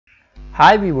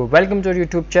Hi viewer, welcome to our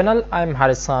YouTube channel. I am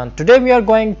Harisan. Today we are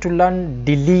going to learn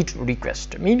delete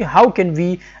request. Meaning how can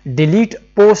we delete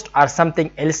post or something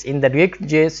else in the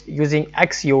React.js using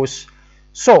Axios.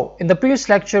 So in the previous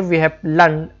lecture we have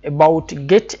learned about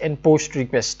get and post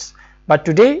requests, but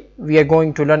today we are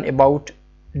going to learn about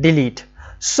delete.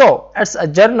 So it's a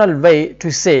general way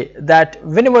to say that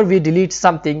whenever we delete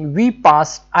something, we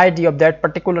pass ID of that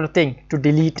particular thing to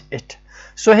delete it.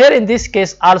 So here in this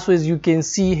case also, as you can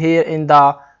see here in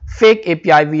the fake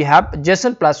API, we have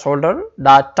json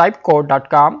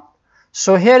placeholder.typecode.com.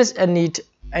 So here is a need,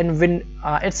 and when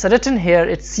it's written here,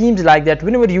 it seems like that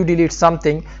whenever you delete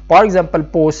something, for example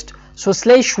post, so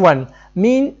 /1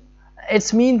 mean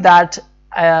that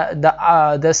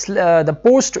the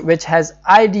post which has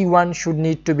id 1 should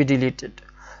need to be deleted.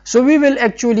 So we will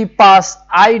actually pass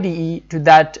IDE to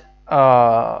that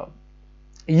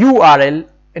URL.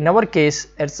 In our case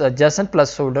it's a json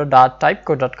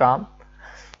placeholder.typecode.com.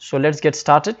 so let's get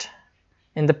started.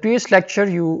 In the previous lecture,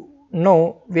 you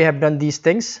know, we have done these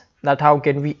things, that how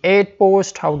can we add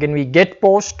post, how can we get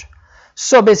post.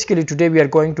 So basically today we are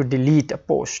going to delete a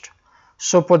post.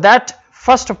 So for that,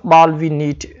 first of all we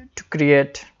need to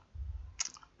create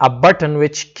a button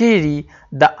which carry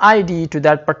the ID to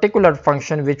that particular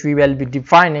function which we will be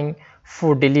defining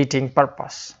for deleting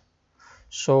purpose.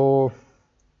 So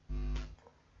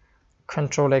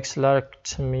Control X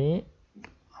select me.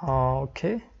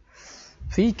 Okay,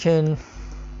 we can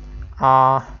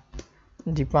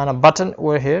define a button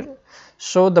over here.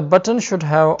 So the button should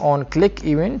have on click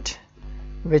event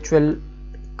which will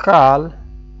call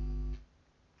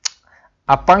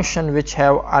a function which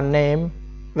have a name,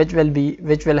 which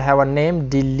will have a name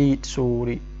delete,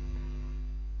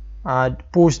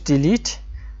 post delete,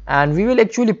 and we will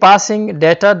actually passing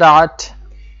data dot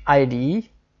id.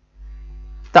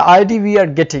 The ID we are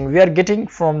getting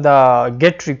from the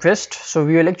get request, so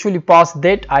we will actually pass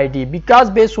that ID, because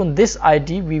based on this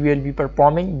ID we will be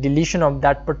performing deletion of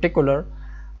that particular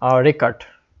record.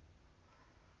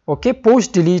 Okay,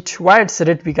 post delete, why it's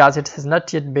red? Because it has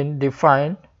not yet been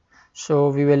defined, so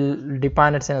we will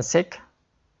define it in a sec.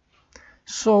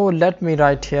 So let me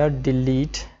write here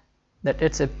delete, that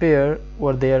it's appear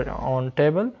over there on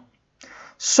table.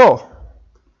 So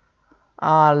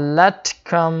let's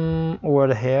come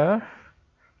over here,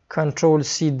 Control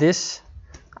C this,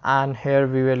 and here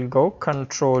we will go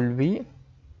Control V.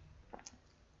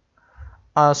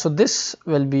 So this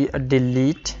will be a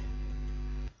delete.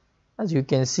 As you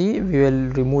can see, we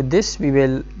will remove this, we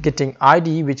will getting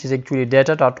ID which is actually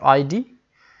data.id.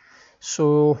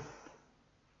 So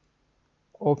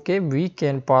okay, we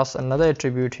can pass another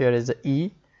attribute here as a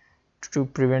E to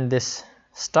prevent this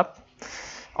stuff.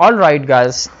 Alright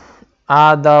guys,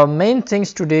 the main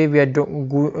things today we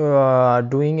are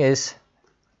doing is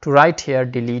to write here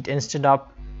delete instead of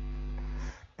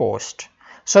post.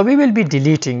 So we will be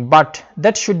deleting, but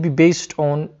that should be based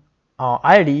on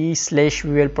ID /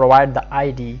 we will provide the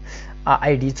ID.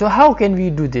 So how can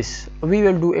we do this? We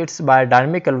will do it by a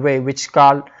dynamical way which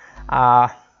called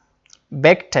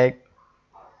backtick.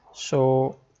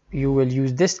 So you will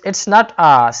use this, it's not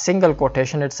a single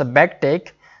quotation, it's a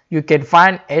backtick. You can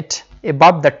find it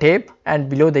above the tab and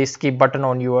below the escape button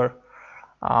on your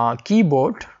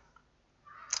keyboard.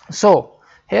 So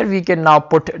here we can now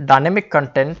put dynamic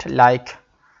content like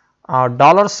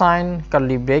 $,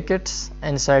 curly brackets,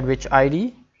 inside which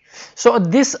ID. So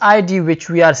this ID which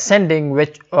we are sending,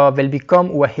 which will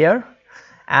become over here,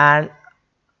 and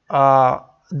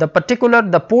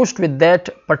the post with that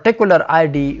particular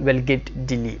ID will get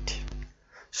deleted.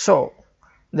 So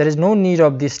there is no need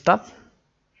of this stuff.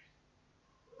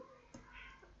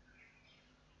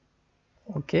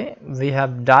 Okay, we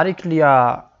have directly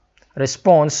a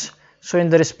response. So in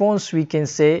the response we can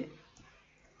say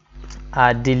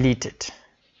delete it.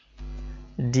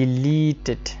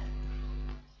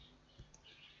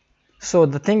 So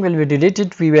the thing will be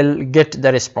deleted, we will get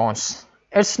the response.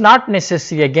 It's not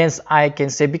necessary, against I can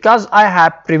say, because I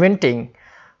have preventing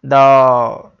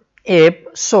the app,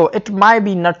 so it might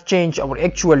be not change our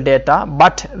actual data,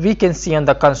 but we can see on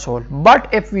the console.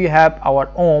 But if we have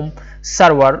our own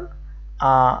server,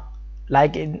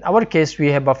 like in our case we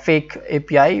have a fake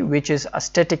API which is a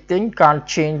static thing, can't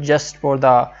change, just for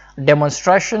the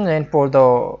demonstration and for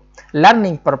the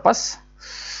learning purpose.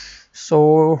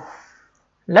 So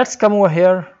let's come over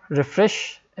here,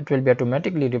 refresh, it will be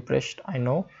automatically refreshed, I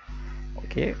know.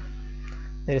 Okay,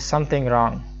 there is something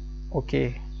wrong.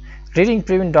 Okay, reading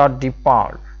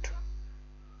prevent.depart,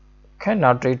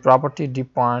 cannot read property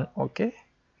define. Okay,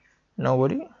 no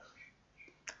worry.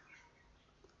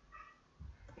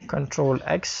 Control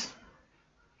X,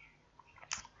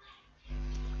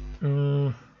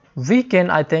 we can,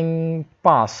 I think,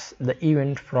 pass the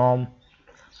event from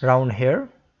around here.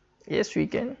 Yes, we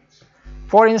can.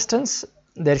 For instance,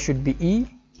 there should be e,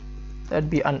 that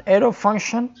be an arrow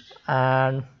function,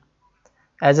 and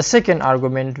as a second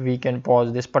argument we can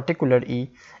pass this particular e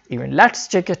event. Let's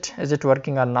check it, is it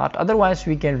working or not, otherwise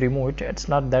we can remove it, it's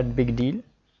not that big deal.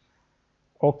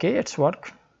 Okay, it's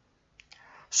work.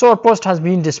 So our post has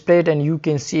been displayed and you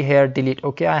can see here delete.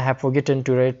 Okay, I have forgotten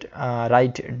to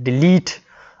write delete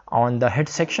on the head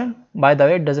section. By the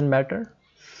way, it doesn't matter.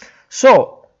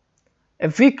 So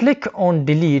if we click on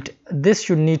delete, this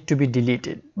should need to be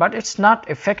deleted, but it's not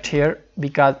effect here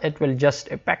because it will just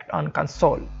effect on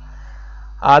console.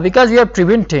 Because we are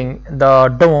preventing the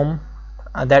DOM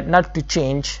that not to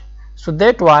change, so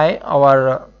that why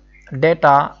our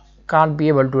data can't be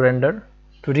able to render,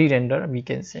 to re-render, we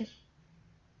can say.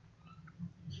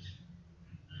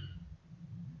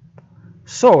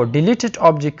 So deleted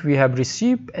object we have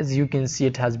received, as you can see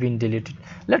it has been deleted.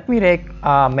 Let me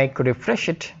refresh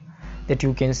it, that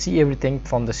you can see everything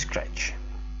from the scratch.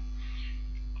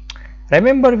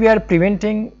 Remember, we are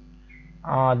preventing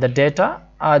the data,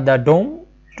 the DOM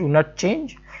to not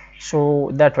change, so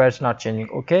that why it's not changing.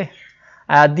 Okay,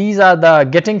 these are the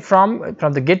getting from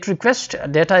the get request,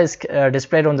 data is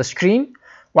displayed on the screen,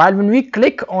 while when we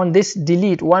click on this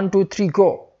delete 1 2 3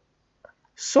 go,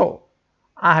 so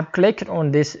I have clicked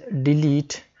on this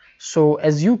delete, so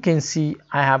as you can see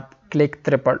I have clicked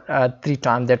 3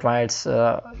 times, that why it's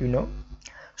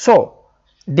so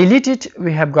delete it,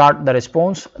 we have got the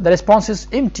response is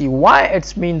empty. Why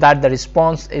it's mean that the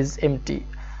response is empty?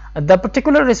 The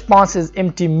particular response is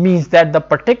empty means that the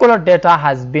particular data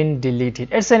has been deleted.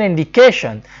 It's an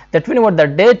indication that whenever the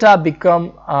data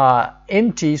become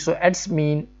empty, so it's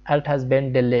mean it has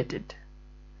been deleted.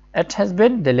 It has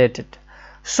been deleted.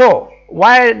 So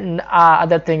why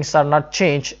other things are not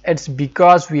changed? It's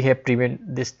because we have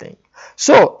prevent this thing.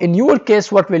 So in your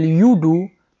case, what will you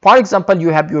do? For example, you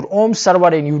have your home server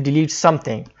and you delete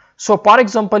something. So for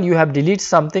example, you have delete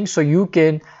something, so you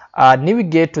can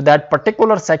navigate to that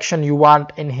particular section you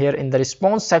want in here in the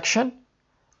response section.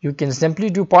 You can simply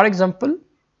do, for example,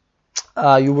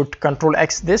 you would Control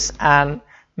X this and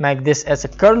make this as a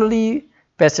curly,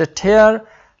 paste it here,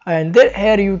 and then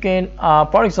here you can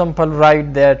for example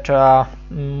write that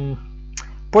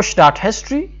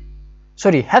push.history,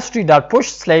 sorry, history.push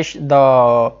slash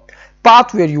the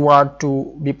path where you want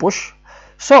to be pushed.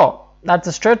 So that's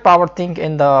a straightforward thing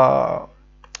in the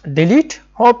delete.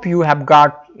 Hope you have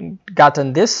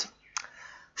gotten this.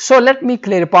 So let me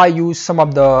clarify you some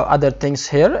of the other things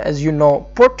here. As you know,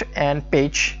 put and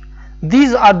page,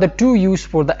 these are the two used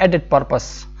for the edit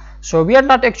purpose. So we are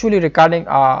not actually recording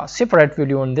a separate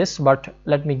video on this, but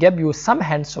let me give you some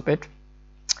hints of it.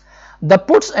 The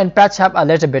puts and patch have a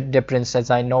little bit difference,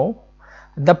 as I know.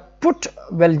 The put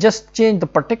will just change the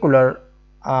particular,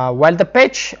 while the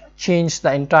patch change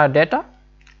the entire data,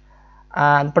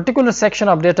 and particular section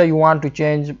of data you want to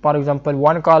change, for example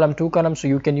 1 column 2 columns, so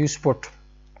you can use put,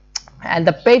 and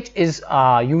the page is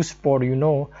used for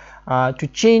to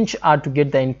change or to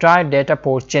get the entire data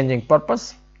for changing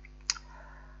purpose.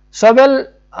 So we'll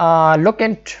look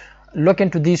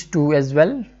into these two as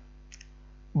well,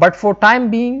 but for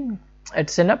time being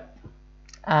it's enough,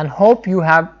 and hope you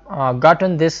have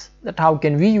gotten this, that how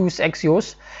can we use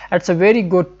Axios. It's a very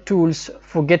good tools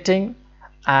for getting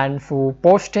and for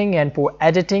posting and for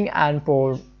editing and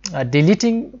for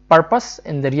deleting purpose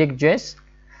in the React.js.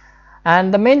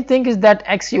 And the main thing is that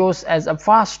Axios as a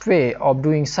fast way of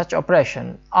doing such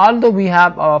operation. Although we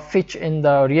have a fetch in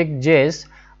the React.js,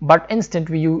 but instant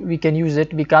we can use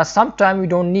it, because sometimes we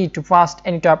don't need to fast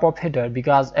any type of header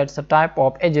because it's a type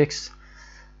of Ajax.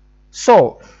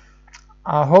 So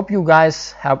I hope you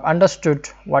guys have understood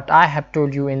what I have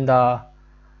told you in the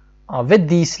with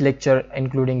these lecture,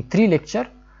 including 3 lecture.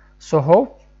 So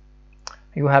hope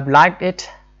you have liked it.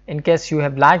 In case you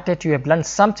have liked it, you have learned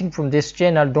something from this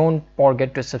channel, don't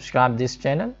forget to subscribe this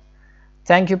channel.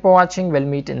 Thank you for watching. We'll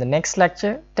meet in the next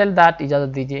lecture. Till that,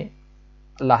 ijazat dijiye.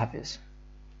 Allah Hafiz.